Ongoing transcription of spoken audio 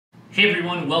Hey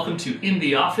everyone, welcome to In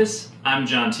the Office. I'm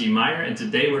John T. Meyer, and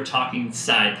today we're talking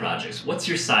side projects. What's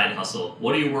your side hustle?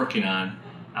 What are you working on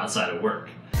outside of work?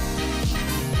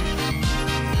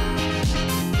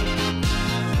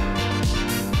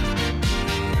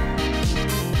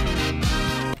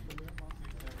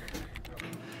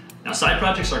 Now, side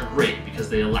projects are great because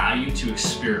they allow you to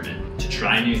experiment, to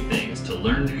try new things, to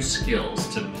learn new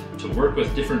skills, to work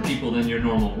with different people than your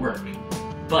normal work.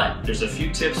 But there's a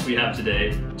few tips we have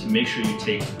today to make sure you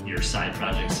take your side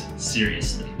projects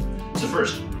seriously. So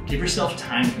first, give yourself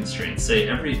time constraints. Say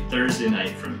every Thursday night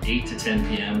from 8 to 10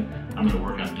 p.m., I'm gonna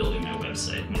work on building my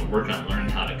website. I'm gonna work on learning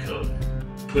how to code.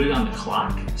 Put it on the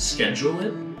clock, schedule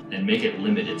it, and make it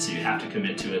limited so you have to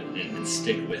commit to it and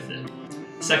stick with it.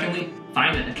 Secondly,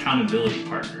 find an accountability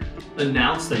partner.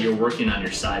 Announce that you're working on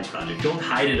your side project. Don't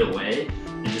hide it away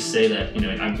and just say that,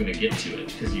 I'm gonna get to it,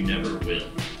 because you never will.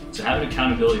 So have an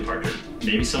accountability partner,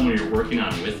 maybe someone you're working on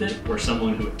with it, or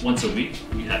someone who once a week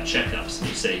you have checkups and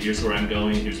you say, here's where I'm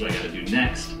going, here's what I gotta do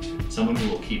next. Someone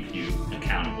who will keep you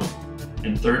accountable.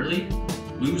 And thirdly,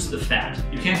 lose the fat.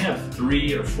 You can't have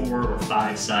 3 or 4 or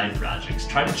 5 side projects.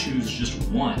 Try to choose just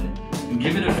one and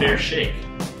give it a fair shake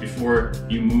before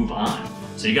you move on.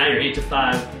 So you got your 8 to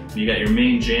 5, you got your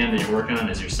main jam that you're working on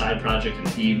as your side project in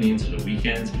the evenings or the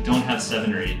weekends, but don't have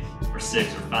 7 or 8 or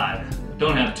 6 or 5.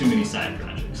 Don't have too many side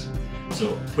projects.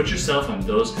 So put yourself on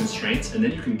those constraints, and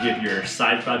then you can give your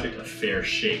side project a fair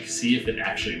shake. See if it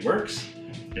actually works,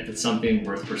 and if it's something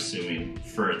worth pursuing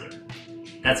further.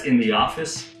 That's In the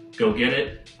Office. Go get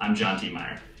it. I'm John T.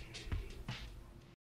 Meyer.